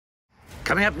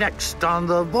Coming up next on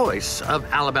The Voice of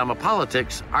Alabama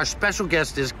Politics, our special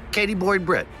guest is Katie Boyd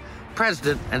Britt,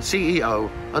 President and CEO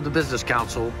of the Business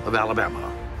Council of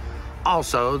Alabama.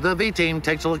 Also, the V-Team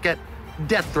takes a look at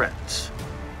death threats.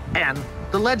 And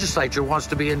the legislature wants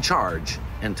to be in charge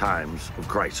in times of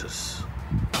crisis.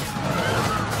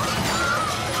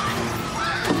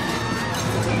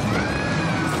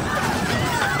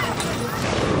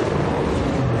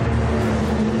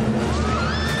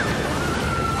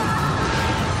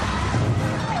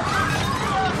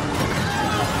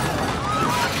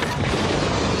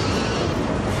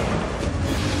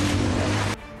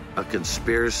 A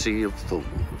conspiracy of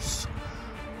fools.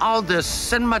 All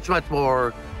this and much, much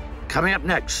more coming up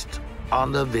next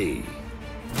on The V.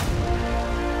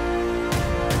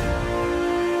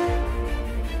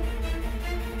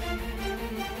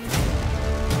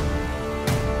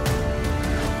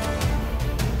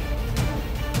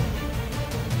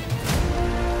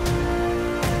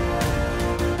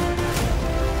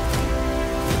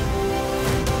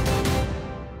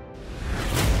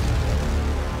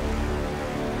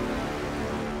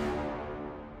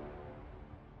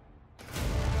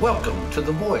 Welcome to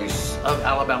The Voice of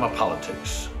Alabama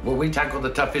Politics, where we tackle the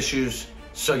tough issues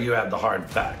so you have the hard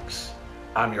facts.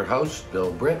 I'm your host,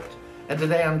 Bill Britt, and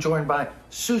today I'm joined by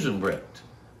Susan Britt,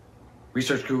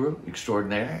 research guru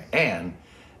extraordinaire, and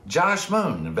Josh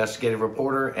Moon, investigative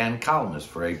reporter and columnist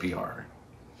for APR.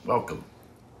 Welcome.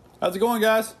 How's it going,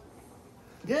 guys?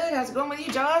 Good. How's it going with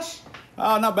you, Josh?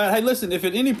 Oh, not bad. Hey, listen, if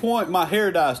at any point my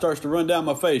hair dye starts to run down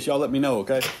my face, y'all let me know,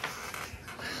 okay?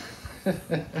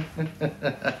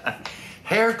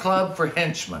 Hair club for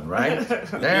henchmen, right?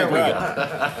 There we go.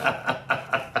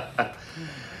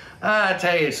 I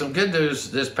tell you, some good news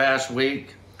this past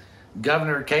week.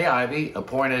 Governor Ivey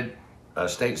appointed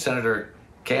State Senator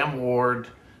Cam Ward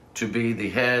to be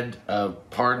the head of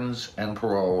Pardons and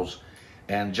Paroles.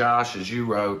 And Josh, as you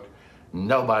wrote,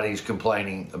 nobody's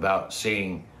complaining about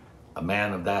seeing a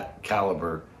man of that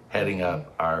caliber heading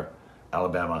up our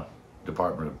Alabama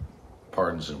Department of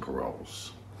Pardons and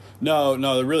Paroles. No,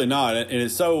 they're really not, and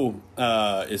it's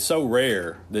so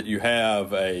rare that you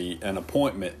have an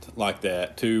appointment like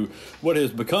that to what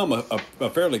has become a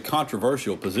fairly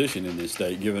controversial position in this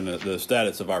state, given the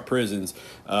status of our prisons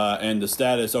and the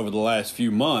status over the last few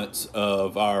months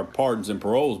of our Pardons and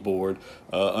Paroles Board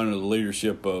under the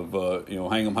leadership of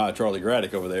hang 'em high Charlie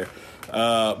Graddick over there.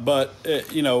 But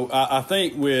I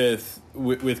think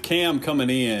with Cam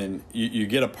coming in, you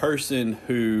get a person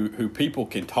who people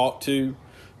can talk to.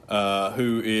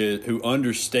 Who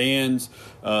understands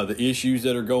the issues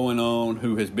that are going on,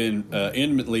 who has been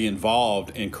intimately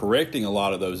involved in correcting a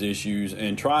lot of those issues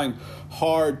and trying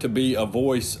hard to be a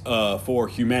voice for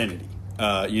humanity.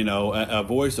 A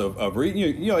voice of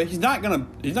he's not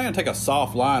gonna take a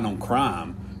soft line on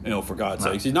crime. For God's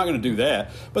sakes, he's not going to do that.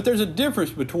 But there's a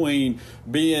difference between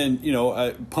being,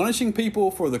 punishing people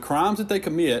for the crimes that they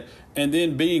commit and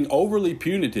then being overly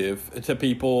punitive to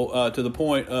people to the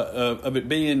point of it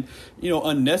being,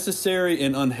 unnecessary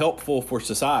and unhelpful for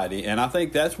society. And I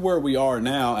think that's where we are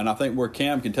now. And I think where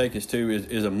Cam can take us to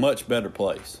is a much better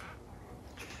place.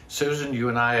 Susan, you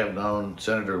and I have known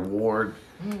Senator Ward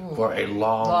for a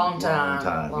long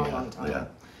time. Long time. Yeah.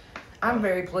 I'm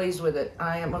very pleased with it.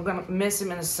 I'm going to miss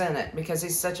him in the Senate because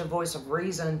he's such a voice of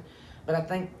reason. But I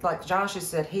think, like Josh has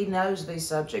said, he knows these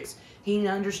subjects. He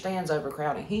understands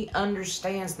overcrowding. He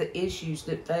understands the issues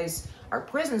that face our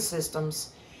prison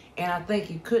systems. And I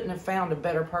think you couldn't have found a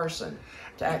better person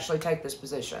to actually take this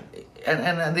position.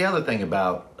 And the other thing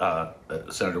about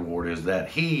Senator Ward is that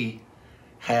he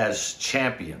has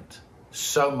championed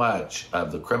so much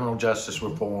of the criminal justice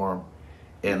reform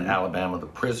in Alabama, the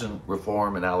prison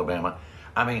reform in Alabama.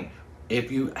 I mean,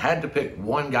 if you had to pick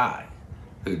one guy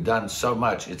who'd done so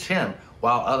much, it's him,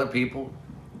 while other people,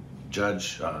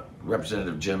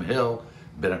 Representative Jim Hill,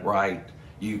 Bennett Wright,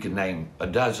 you can name a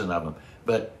dozen of them.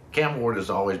 But Cam Ward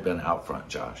has always been out front,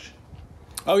 Josh.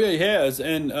 Oh, yeah, he has.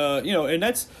 And, and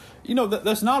that's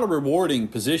not a rewarding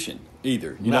position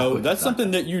either. That's something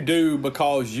that you do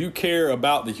because you care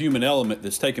about the human element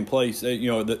that's taking place,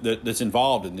 that's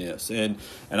involved in this. And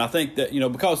I think that,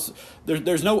 because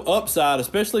there's no upside,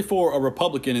 especially for a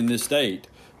Republican in this state,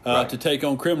 to take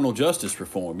on criminal justice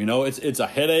reform. It's a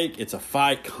headache. It's a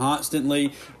fight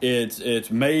constantly.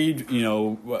 It's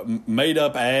made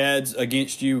up ads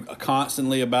against you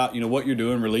constantly about what you're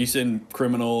doing, releasing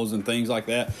criminals and things like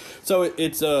that. So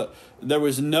it's there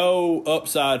was no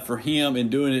upside for him in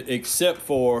doing it except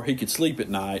for he could sleep at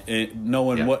night and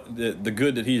knowing what the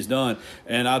good that he's done.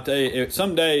 And I'll tell you,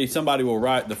 someday somebody will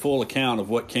write the full account of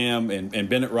what Cam and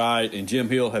Bennett Wright and Jim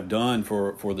Hill have done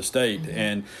for the state,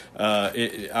 and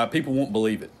people won't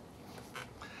believe it.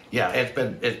 Yeah,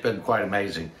 it's been quite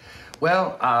amazing.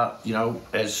 Well, you know,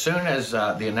 as soon as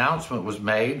the announcement was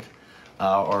made,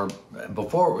 or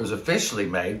before it was officially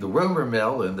made, the rumor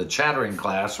mill and the chattering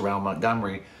class around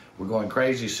Montgomery were going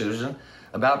crazy, Susan,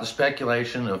 about the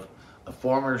speculation of a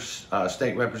former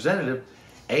state representative,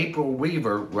 April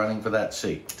Weaver, running for that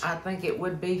seat. I think it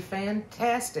would be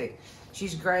fantastic.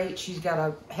 She's great. She's got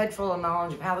a head full of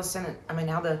knowledge of how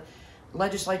the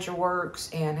legislature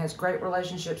works, and has great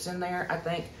relationships in there. I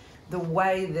think the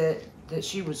way that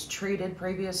she was treated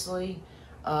previously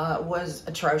was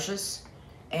atrocious.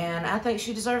 And I think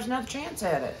she deserves another chance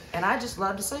at it. And I just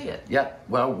love to see it. Yeah,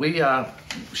 well,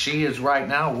 she is right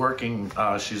now working,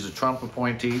 she's a Trump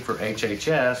appointee for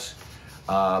HHS,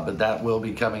 but that will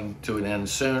be coming to an end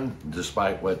soon,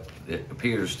 despite what it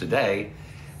appears today.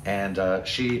 And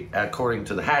she, according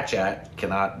to the Hatch Act,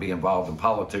 cannot be involved in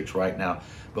politics right now.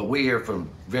 But we hear from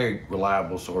very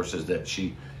reliable sources that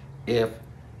if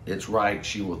it's right,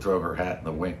 she will throw her hat in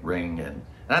the ring. And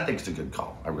I think it's a good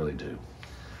call. I really do.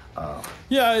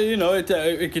 Yeah, you know,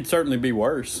 it could certainly be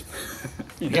worse.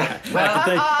 Yeah, well,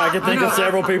 I can think of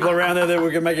several people around there that we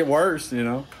could make it worse. You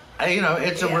know,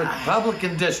 it's a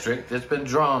Republican district. It's been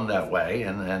drawn that way,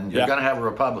 and you're going to have a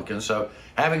Republican. So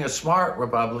having a smart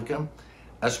Republican,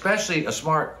 especially a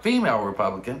smart female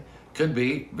Republican, could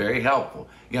be very helpful.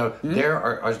 You know,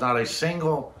 there is not a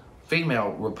single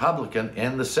female Republican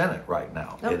in the Senate right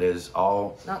now. Nope. It is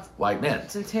all white men.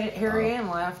 Since Harry Ann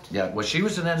left. Yeah, well, she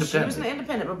was an independent. She was an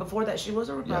independent, but before that, she was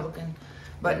a Republican. Yeah.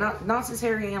 But not since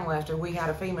Harry Ann left, we had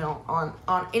a female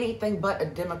on anything but a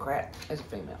Democrat as a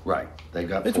female. Right. They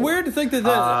got. It's weird to think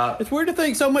that it's weird to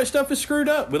think so much stuff is screwed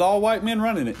up with all white men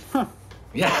running it. Huh.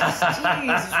 Yeah.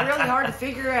 Jeez, it's really hard to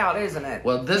figure out, isn't it?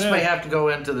 Well, this may have to go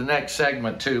into the next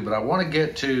segment too, but I want to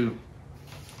get to.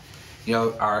 You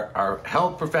know, our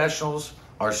health professionals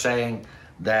are saying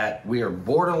that we are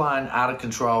borderline out of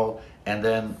control, and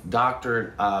then the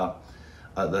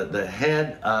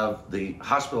head of the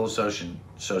Hospital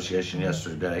Association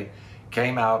yesterday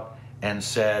came out and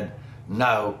said,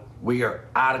 no, we are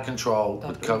out of control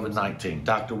with COVID-19.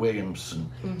 Dr. Williamson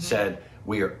said,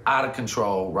 we are out of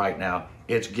control right now.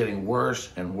 It's getting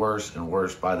worse and worse and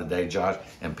worse by the day, Josh,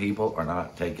 and people are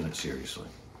not taking it seriously.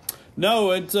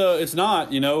 No, it's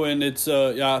not, you know, and it's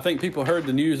I think people heard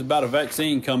the news about a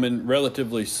vaccine coming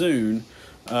relatively soon,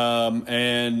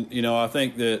 and you know, I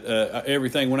think that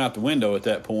everything went out the window at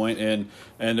that point, and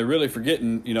they're really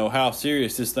forgetting, you know, how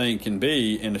serious this thing can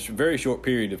be in a very short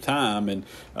period of time, and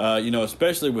you know,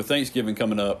 especially with Thanksgiving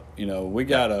coming up, you know, we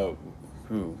gotta,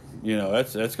 you know,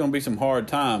 that's going to be some hard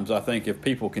times, I think, if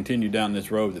people continue down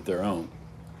this road that they're on.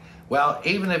 Well,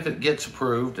 even if it gets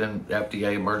approved and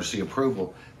FDA emergency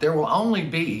approval, there will only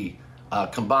be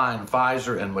combined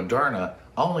Pfizer and Moderna,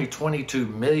 only 22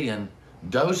 million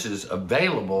doses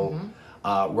available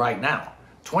right now.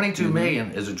 22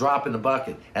 million is a drop in the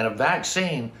bucket, and a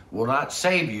vaccine will not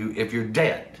save you if you're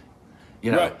dead.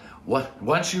 You know,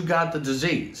 once you got the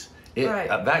disease,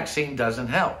 a vaccine doesn't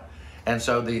help. And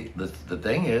so the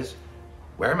thing is,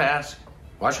 wear a mask,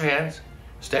 wash your hands,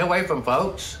 stay away from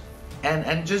folks.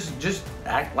 And just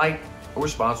act like a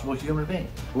responsible human being.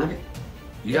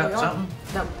 You got something?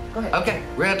 No, go ahead. Okay,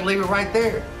 we're going to leave it right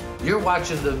there. You're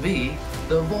watching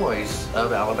the voice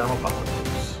of Alabama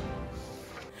politics.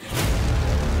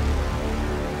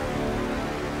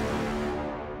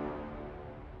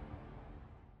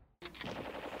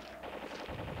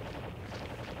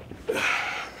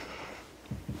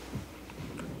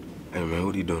 Hey man,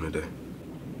 what are you doing today?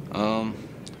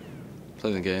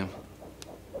 Play the game.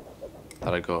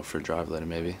 Thought I'd go out for a drive later,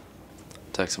 maybe.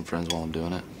 Text some friends while I'm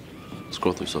doing it.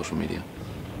 Scroll through social media.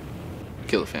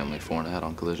 Kill a family 4 and a head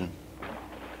on collision.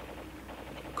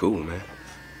 Cool, man.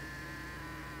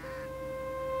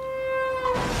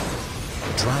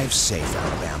 Drive safe,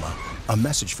 Alabama. A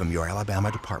message from your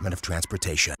Alabama Department of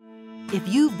Transportation. If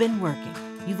you've been working,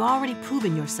 you've already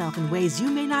proven yourself in ways you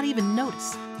may not even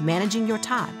notice. Managing your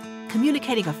time,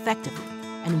 communicating effectively,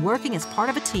 and working as part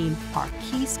of a team are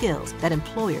key skills that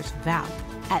employers value.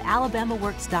 At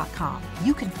alabamaworks.com,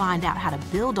 you can find out how to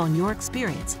build on your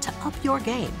experience to up your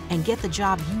game and get the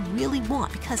job you really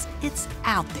want, because it's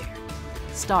out there.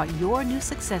 Start your new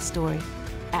success story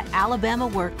at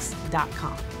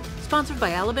alabamaworks.com. Sponsored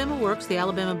by Alabama Works, the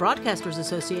Alabama Broadcasters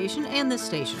Association, and this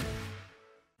station.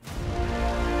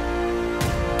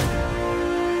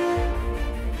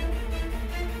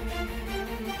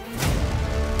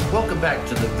 Welcome back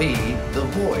to the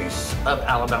voice of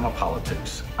Alabama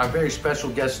politics. Our very special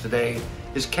guest today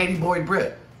is Katie Boyd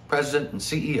Britt, President and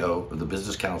CEO of the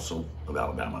Business Council of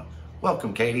Alabama.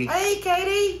 Welcome, Katie. Hey,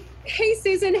 Katie. Hey,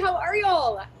 Susan, how are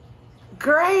y'all?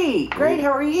 Great.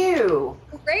 How are you?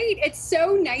 Great. It's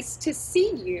so nice to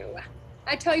see you.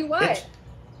 I tell you what.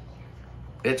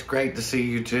 It's great to see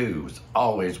you too. It's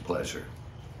always a pleasure.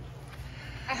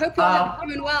 I hope y'all are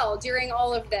doing well during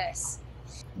all of this.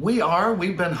 We are.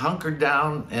 We've been hunkered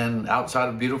down outside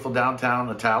of beautiful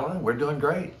downtown Attala. We're doing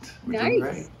great. Doing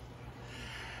great.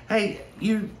 Hey,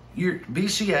 your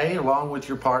BCA, along with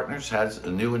your partners, has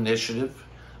a new initiative,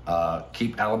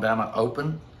 Keep Alabama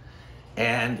Open,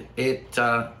 and it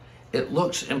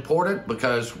looks important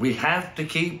because we have to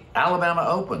keep Alabama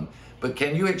open. But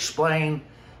can you explain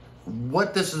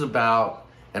what this is about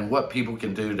and what people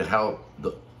can do to help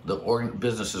the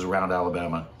businesses around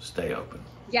Alabama stay open?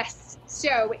 Yes.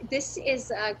 So this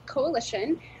is a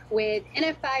coalition with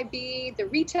NFIB, the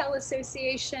Retail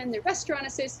Association, the Restaurant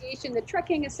Association, the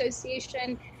Trucking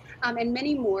Association, and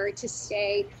many more to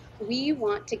say we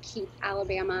want to keep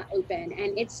Alabama open.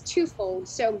 And it's twofold.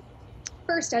 So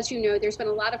first, as you know, there's been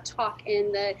a lot of talk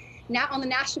on the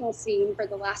national scene for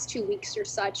the last 2 weeks or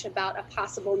such about a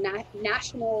possible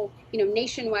national,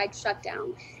 nationwide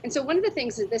shutdown. And so one of the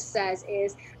things that this says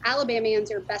is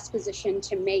Alabamians are best positioned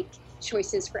to make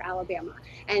choices for Alabama.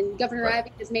 And Governor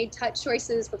Ivey has made tough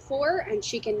choices before, and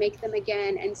she can make them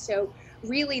again. And so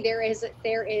really there is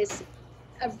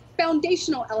a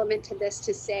foundational element to this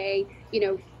to say,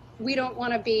 we don't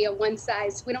want to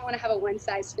have a one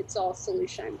size fits all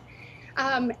solution.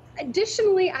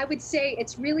 Additionally, I would say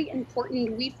it's really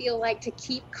important, we feel like, to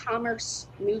keep commerce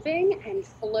moving and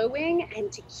flowing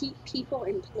and to keep people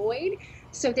employed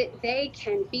so that they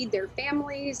can feed their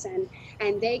families and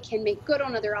they can make good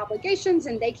on other obligations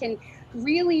and they can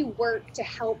really work to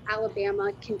help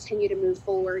Alabama continue to move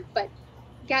forward. But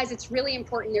guys, it's really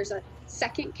important. There's a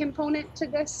second component to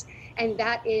this, and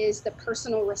that is the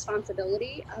personal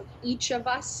responsibility of each of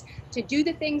us to do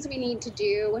the things we need to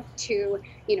do to,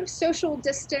 social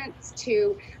distance,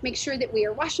 to make sure that we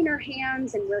are washing our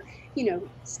hands and we're,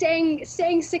 staying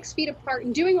 6 feet apart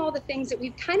and doing all the things that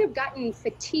we've kind of gotten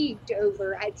fatigued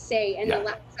over, I'd say, in the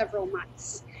last several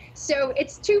months. So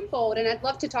it's twofold, and I'd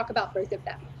love to talk about both of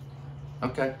them.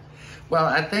 Okay. Well,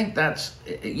 I think that's,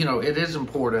 it is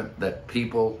important that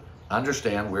people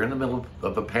understand we're in the middle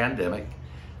of a pandemic.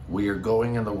 We are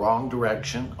going in the wrong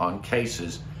direction on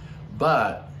cases,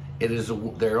 but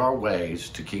there are ways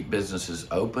to keep businesses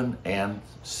open and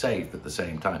safe at the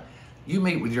same time. You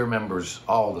meet with your members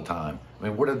all the time. I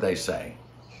mean, what did they say?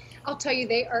 I'll tell you,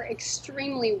 they are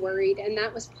extremely worried, and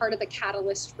that was part of the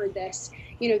catalyst for this.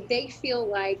 They feel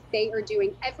like they are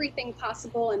doing everything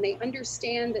possible, and they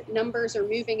understand that numbers are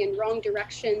moving in wrong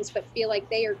directions, but feel like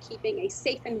they are keeping a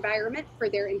safe environment for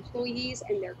their employees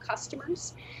and their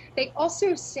customers. They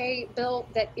also say, Bill,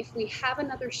 that if we have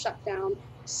another shutdown,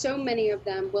 so many of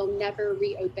them will never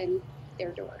reopen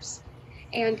their doors.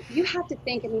 And you have to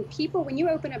think, people, when you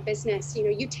open a business,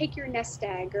 you take your nest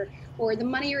egg or the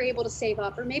money you're able to save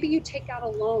up, or maybe you take out a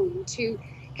loan to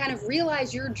kind of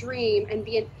realize your dream and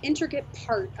be an intricate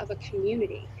part of a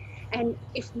community. And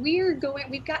if we've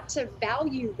got to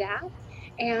value that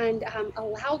and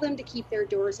allow them to keep their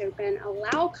doors open,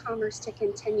 allow commerce to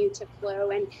continue to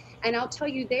flow. And I'll tell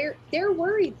you, they're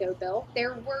worried though, Bill.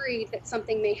 They're worried that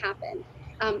something may happen.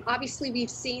 Obviously, we've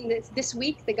seen this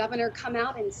week the governor come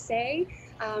out and say,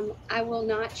 I will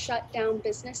not shut down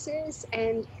businesses.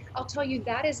 And I'll tell you,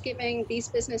 that is giving these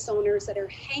business owners that are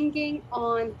hanging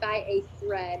on by a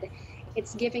thread,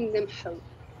 it's giving them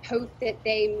hope that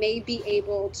they may be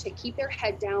able to keep their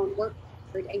head down, work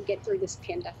hard, and get through this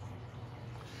pandemic.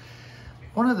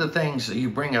 One of the things that you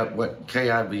bring up, what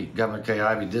Governor Kay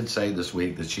Ivey did say this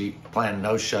week, that she planned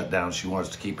no shutdown. She wants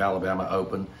to keep Alabama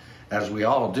open, as we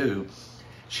all do.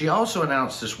 She also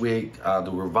announced this week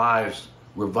the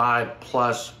Revive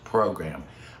Plus program.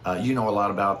 You know a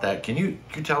lot about that. Can you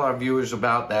tell our viewers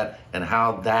about that and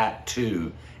how that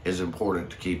too is important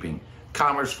to keeping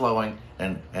commerce flowing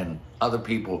and other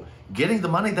people getting the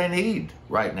money they need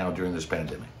right now during this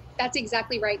pandemic? That's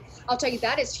exactly right. I'll tell you,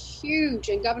 that is huge.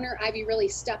 And Governor Ivey really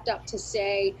stepped up to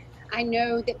say, I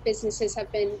know that businesses have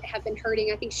been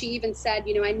hurting. I think she even said,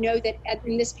 I know that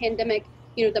in this pandemic,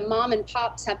 the mom and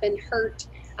pops have been hurt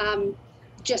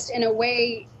just in a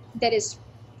way that is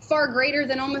far greater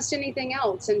than almost anything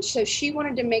else. And so she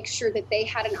wanted to make sure that they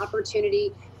had an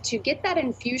opportunity to get that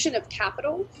infusion of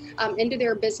capital into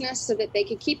their business so that they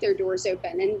could keep their doors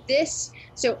open. And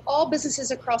so all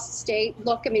businesses across the state,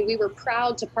 look, I mean, we were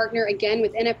proud to partner again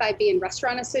with NFIB and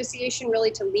Restaurant Association,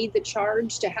 really to lead the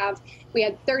charge, we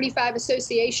had 35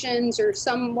 associations or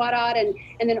somewhat odd, and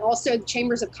then also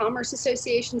Chambers of Commerce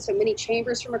Association, so many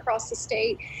chambers from across the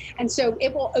state. And so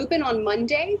it will open on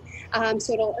Monday.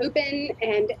 So it'll open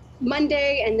and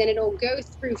Monday, and then it'll go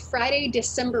through Friday,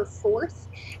 December 4th.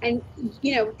 And,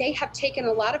 they have taken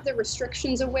a lot of the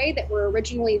restrictions away that were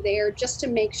originally there just to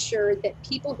make sure that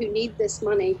people who need this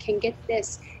money can get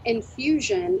this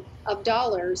infusion of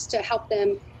dollars to help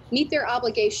them meet their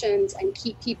obligations and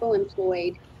keep people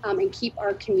employed and keep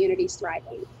our communities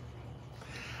thriving.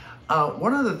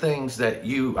 One of the things that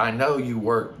I know you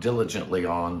work diligently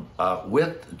on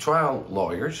with trial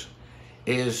lawyers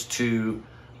is to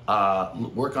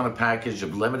work on a package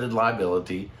of limited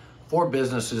liability for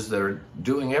businesses that are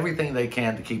doing everything they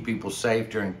can to keep people safe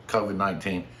during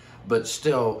COVID-19, but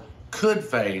still could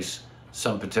face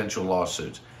some potential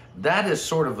lawsuits. That is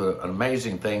sort of an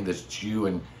amazing thing that you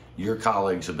and your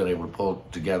colleagues have been able to pull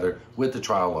together with the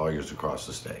trial lawyers across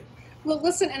the state. Well,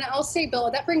 listen, and I'll say, Bill,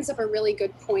 that brings up a really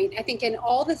good point. I think in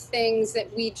all the things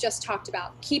that we just talked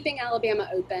about, keeping Alabama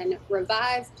open,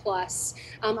 Revive Plus,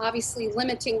 obviously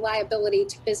limiting liability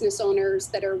to business owners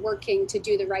that are working to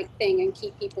do the right thing and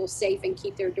keep people safe and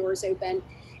keep their doors open.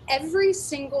 Every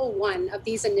single one of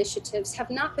these initiatives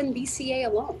have not been BCA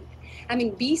alone. I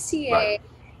mean, BCA right.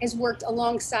 has worked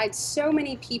alongside so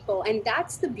many people, and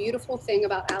that's the beautiful thing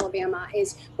about Alabama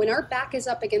is when our back is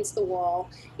up against the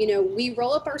wall, we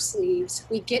roll up our sleeves,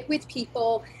 we get with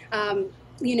people, that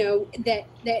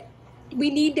we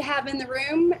need to have in the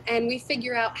room, and we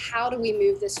figure out how do we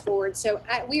move this forward. So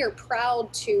we are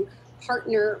proud to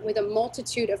partner with a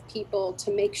multitude of people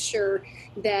to make sure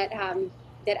that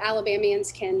that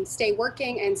Alabamians can stay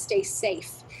working and stay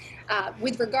safe.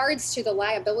 With regards to the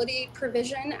liability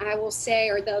provision, I will say,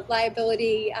 or the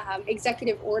liability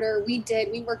executive order, we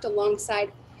worked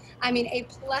alongside, a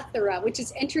plethora, which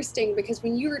is interesting because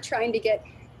when you were trying to get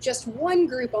just one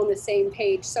group on the same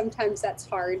page, sometimes that's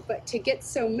hard, but to get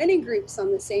so many groups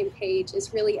on the same page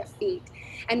is really a feat.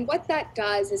 And what that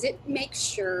does is it makes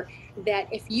sure that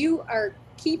if you are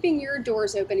keeping your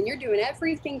doors open and you're doing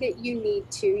everything that you need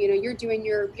to,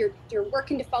 you're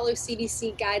working to follow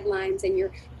CDC guidelines and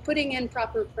you're putting in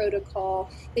proper protocol,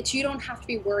 that you don't have to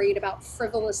be worried about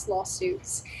frivolous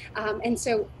lawsuits. And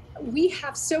so we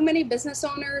have so many business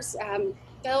owners,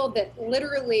 Bill, that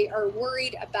literally are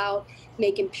worried about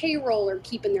making payroll or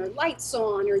keeping their lights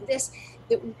on or this.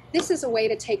 This is a way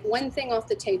to take one thing off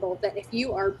the table, that if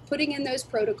you are putting in those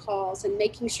protocols and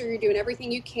making sure you're doing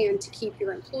everything you can to keep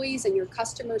your employees and your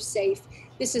customers safe,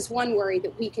 this is one worry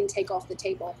that we can take off the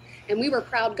table. And we were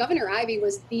proud. Governor Ivey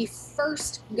was the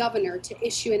first governor to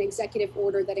issue an executive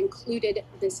order that included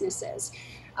businesses.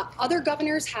 Other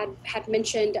governors had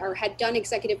mentioned or had done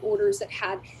executive orders that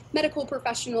had medical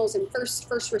professionals and first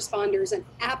responders, and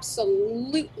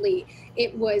absolutely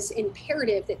it was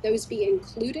imperative that those be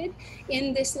included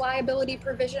in this liability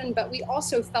provision. But we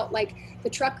also felt like the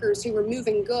truckers who were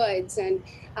moving goods and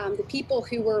the people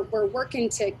who were working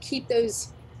to keep those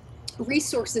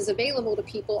resources available to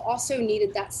people also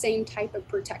needed that same type of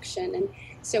protection. And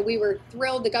so we were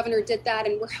thrilled the governor did that,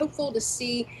 and we're hopeful to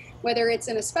see, whether it's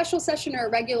in a special session or a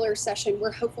regular session,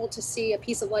 we're hopeful to see a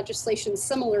piece of legislation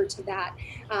similar to that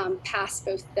pass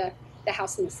both the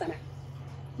House and the Senate.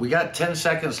 We got 10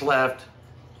 seconds left.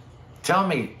 Tell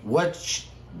me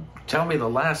the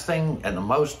last thing and the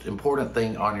most important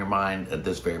thing on your mind at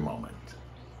this very moment.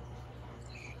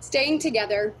 Staying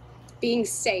together, being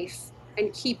safe,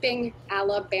 and keeping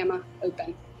Alabama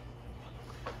open.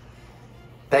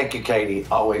 Thank you, Katie.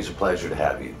 Always a pleasure to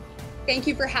have you. Thank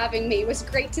you for having me. It was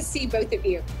great to see both of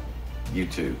you. You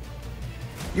too.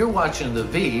 You're watching The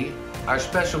V. Our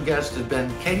special guest has been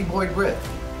Katie Boyd Britt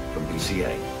from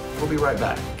BCA. We'll be right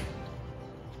back.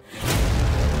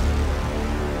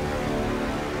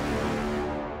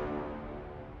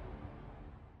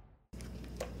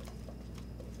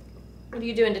 What are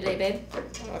you doing today, babe?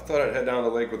 I thought I'd head down to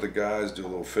the lake with the guys, do a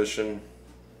little fishing.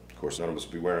 Of course, none of us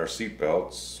will be wearing our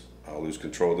seatbelts. I'll lose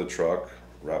control of the truck,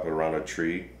 wrap it around a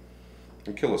tree,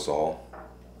 and kill us all.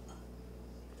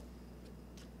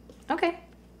 Okay.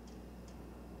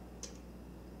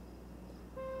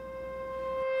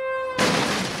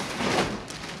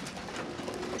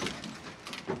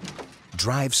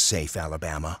 Drive safe,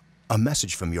 Alabama. A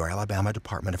message from your Alabama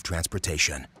Department of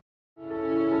Transportation.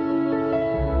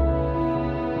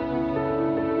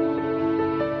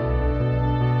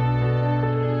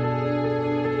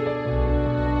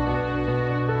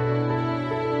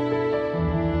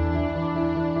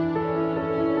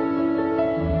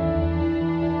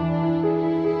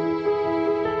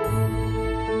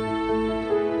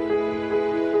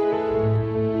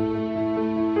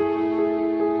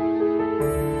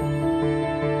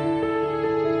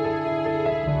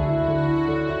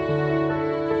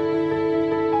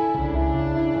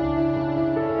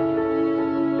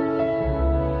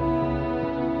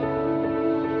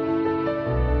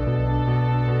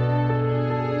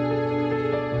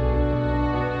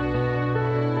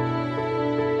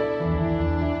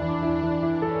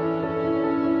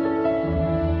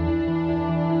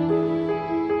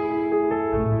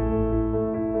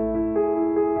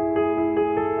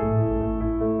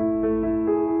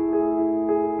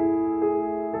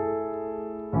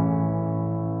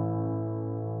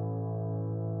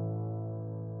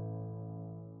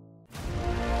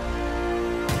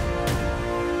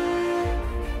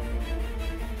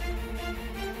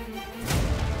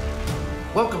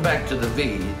 Welcome back to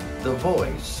the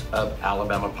voice of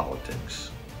Alabama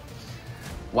politics.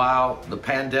 While the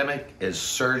pandemic is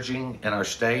surging in our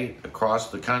state, across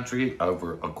the country,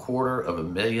 over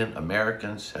 250,000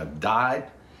 Americans have died.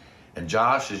 And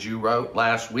Josh, as you wrote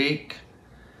last week,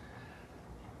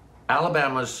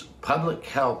 Alabama's public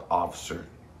health officer,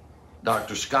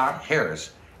 Dr. Scott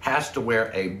Harris, has to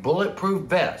wear a bulletproof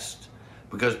vest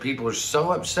because people are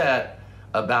so upset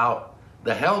about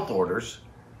the health orders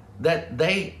that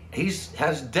he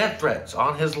has death threats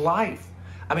on his life.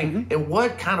 I mean, in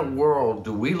what kind of world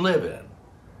do we live in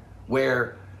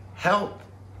where health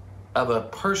of a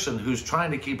person who's trying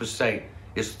to keep us safe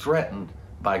is threatened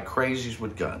by crazies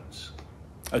with guns?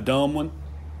 A dumb one.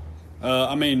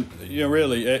 I mean,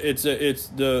 really, it's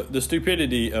the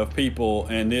stupidity of people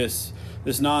and this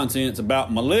nonsense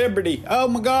about my liberty. Oh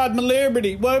my God, my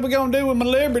liberty! What are we gonna do with my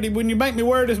liberty when you make me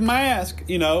wear this mask?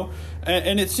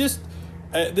 And it's just.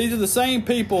 These are the same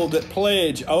people that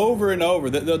pledge over and over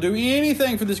that they'll do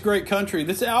anything for this great country.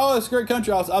 They say, "Oh, it's a great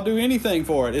country. I'll do anything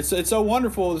for it. It's so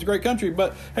wonderful. It's a great country."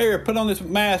 But here, put on this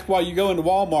mask while you go into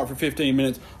Walmart for 15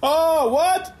 minutes. Oh,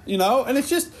 what? And it's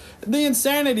just the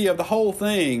insanity of the whole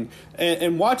thing,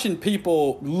 and watching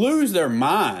people lose their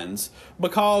minds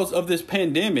because of this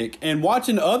pandemic, and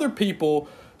watching other people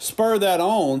spur that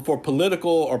on for political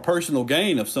or personal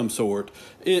gain of some sort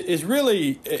is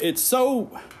really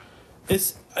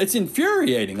it's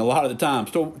infuriating a lot of the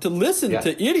times to listen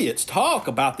to idiots talk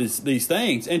about these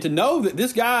things, and to know that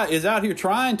this guy is out here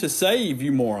trying to save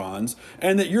you morons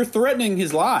and that you're threatening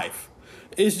his life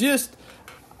is just,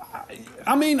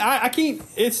 I can't,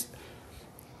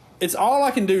 it's all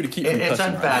I can do to keep from It's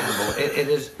cussing.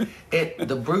 unfathomable.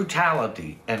 The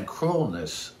brutality and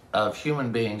cruelness of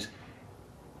human beings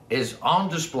is on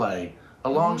display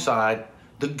alongside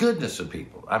the goodness of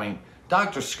people. I mean,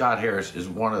 Dr. Scott Harris is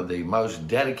one of the most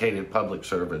dedicated public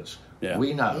servants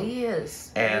we know. He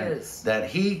is. And that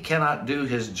he cannot do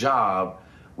his job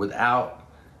without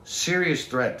serious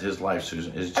threat to his life,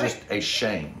 Susan, is just a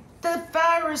shame. The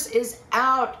virus is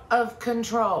out of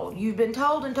control. You've been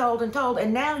told and told and told,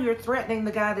 and now you're threatening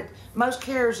the guy that most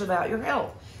cares about your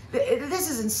health. This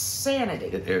is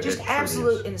insanity. Just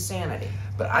absolute insanity.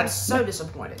 But I'm so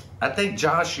disappointed. I think,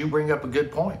 Josh, you bring up a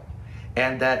good point.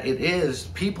 And that it is,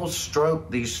 people stroke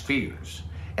these fears,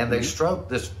 and they stroke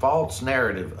this false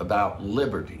narrative about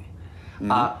liberty. We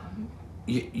have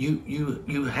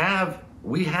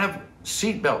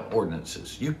seatbelt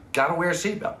ordinances. You got to wear a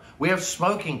seatbelt. We have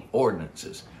smoking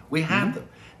ordinances. We have them.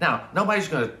 Now, nobody's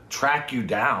going to track you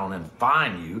down and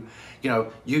fine you.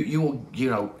 You will,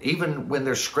 even when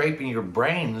they're scraping your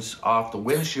brains off the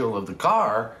windshield of the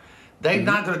car, they're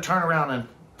not going to turn around and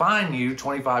fine you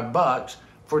 $25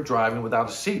 for driving without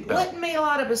a seatbelt. Let me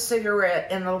light up a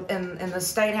cigarette in the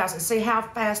state house and see how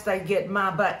fast they get my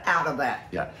butt out of that.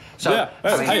 Yeah. So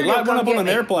hey, light one up on an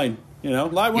airplane.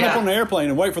 Light one up on an airplane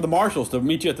and wait for the marshals to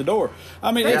meet you at the door.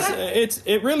 I mean,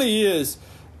 it really is.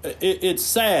 It's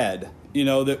sad,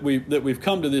 that we've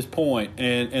come to this point,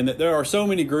 and that there are so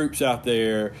many groups out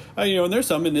there, and there's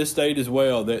some in this state as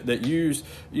well that use,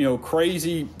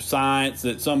 crazy science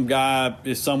that some guy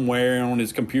is somewhere on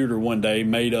his computer one day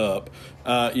made up,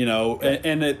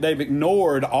 and that they've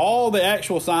ignored all the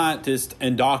actual scientists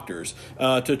and doctors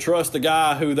to trust the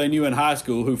guy who they knew in high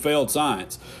school who failed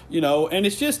science, and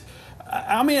it's just.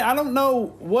 I mean, I don't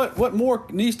know what more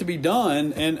needs to be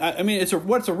done, and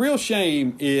what's a real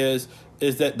shame is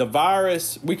that the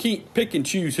virus, we can't pick and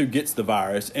choose who gets the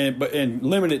virus, and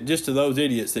limit it just to those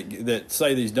idiots that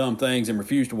say these dumb things and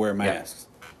refuse to wear masks.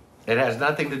 It has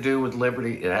nothing to do with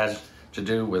liberty. It has to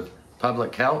do with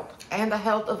public health and the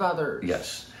health of others.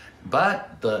 Yes,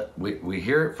 but we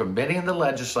hear it from many in the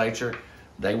legislature.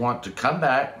 They want to come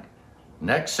back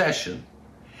next session,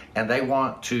 and they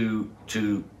want to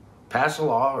pass a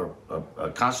law or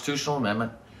a constitutional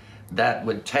amendment that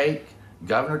would take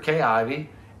Governor Ivey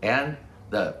and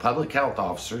the public health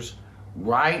officers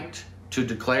right to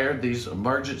declare these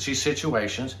emergency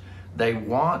situations. They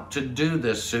want to do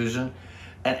this, Susan,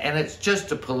 and it's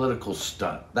just a political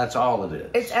stunt. That's all it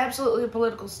is. It's absolutely a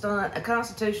political stunt. A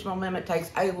constitutional amendment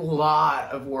takes a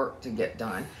lot of work to get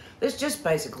done. It's just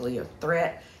basically a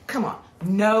threat. Come on,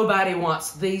 nobody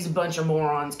wants these bunch of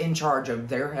morons in charge of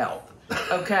their health.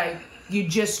 Okay, you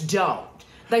just don't.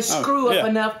 They screw up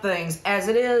enough things as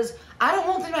it is. I don't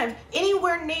want them to have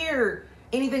anywhere near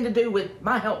anything to do with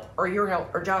my health or your health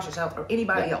or Josh's health or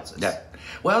anybody else's. Yeah.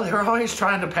 Well, they're always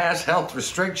trying to pass health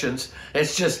restrictions.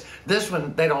 It's just this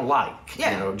one they don't like.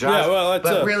 Yeah. Josh. Yeah. Well, that's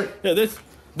but really. Yeah. This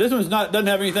one's doesn't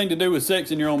have anything to do with sex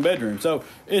in your own bedroom. So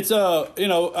it's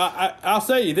I'll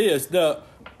say this: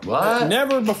 what?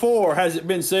 Never before has it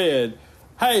been said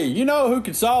Hey, you know who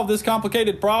could solve this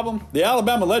complicated problem? The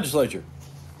Alabama legislature.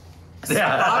 Spot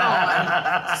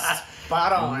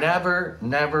on.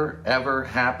 Never, ever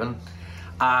happen.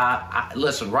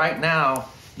 Listen, right now,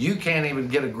 you can't even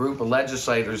get a group of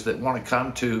legislators that want to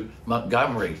come to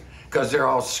Montgomery because they're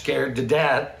all scared to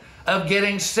death of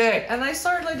getting sick. And they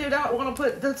certainly do not want to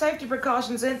put the safety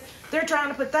precautions in. They're trying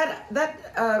to put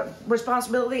that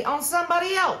responsibility on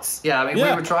somebody else. Yeah, I mean,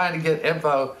 we were trying to get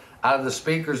info out of the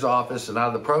speaker's office and out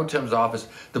of the pro tem's office.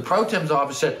 The pro tem's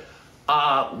office said,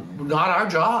 not our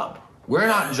job. We're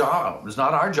not in job. It's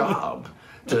not our job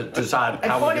to decide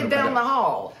how we're going to pointed down the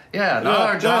hall. Yeah, not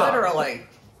our job. Literally.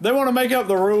 They want to make up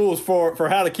the rules for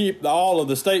how to keep all of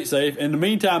the state safe. In the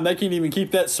meantime, they can't even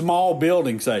keep that small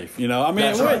building safe. You know, I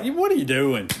mean, what are you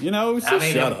doing? You know, just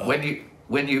shut up.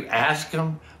 When you ask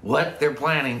them what they're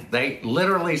planning, they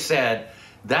literally said,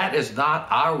 that is not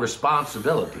our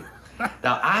responsibility.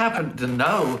 Now, I happen to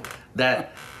know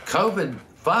that COVID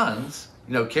funds,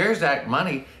 CARES Act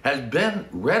money, has been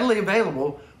readily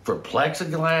available for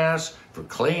plexiglass, for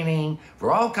cleaning,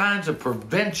 for all kinds of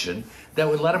prevention that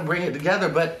would let them bring it together,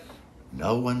 but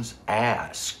no one's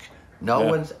asked. No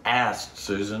one's asked,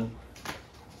 Susan.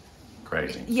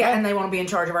 Crazy. Yeah, and they want to be in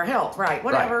charge of our health, right?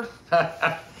 Whatever.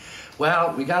 Right.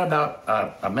 Well, we got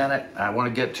about a minute. I want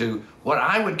to get to what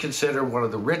I would consider one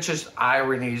of the richest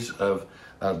ironies of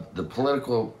the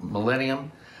political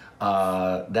millennium.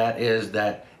 That is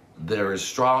that there is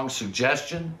strong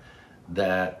suggestion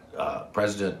that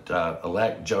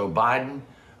President-elect Joe Biden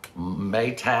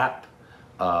may tap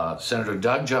Senator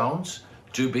Doug Jones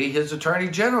to be his Attorney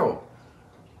General.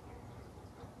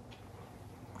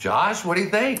 Josh, what do you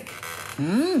think?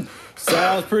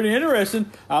 Sounds pretty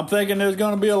interesting. I'm thinking there's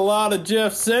going to be a lot of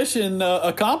Jeff Sessions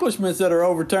accomplishments that are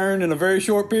overturned in a very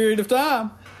short period of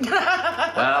time.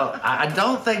 Well, I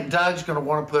don't think Doug's going to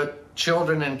want to put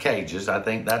children in cages. I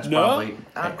think that's probably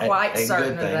I'm quite a certain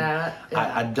good thing. of that.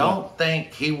 Yeah. I don't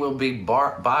think he will be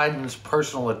Biden's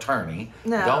personal attorney.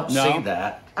 No. Don't see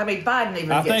that. I mean, Biden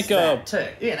even gets that too,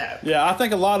 Yeah, I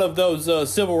think a lot of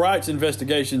those civil rights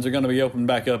investigations are going to be opened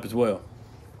back up as well.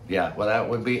 Yeah, well, that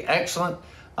would be excellent.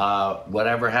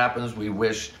 Whatever happens, we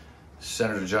wish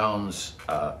Senator Jones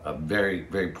a very,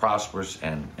 very prosperous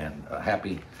and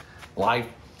happy life.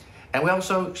 And we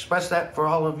also express that for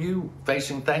all of you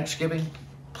facing Thanksgiving.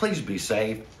 Please be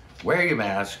safe, wear your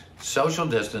mask, social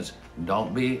distance,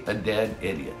 don't be a dead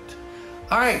idiot.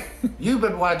 All right, you've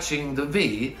been watching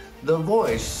the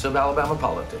voice of Alabama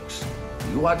politics.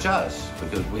 You watch us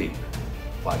because we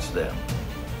watch them.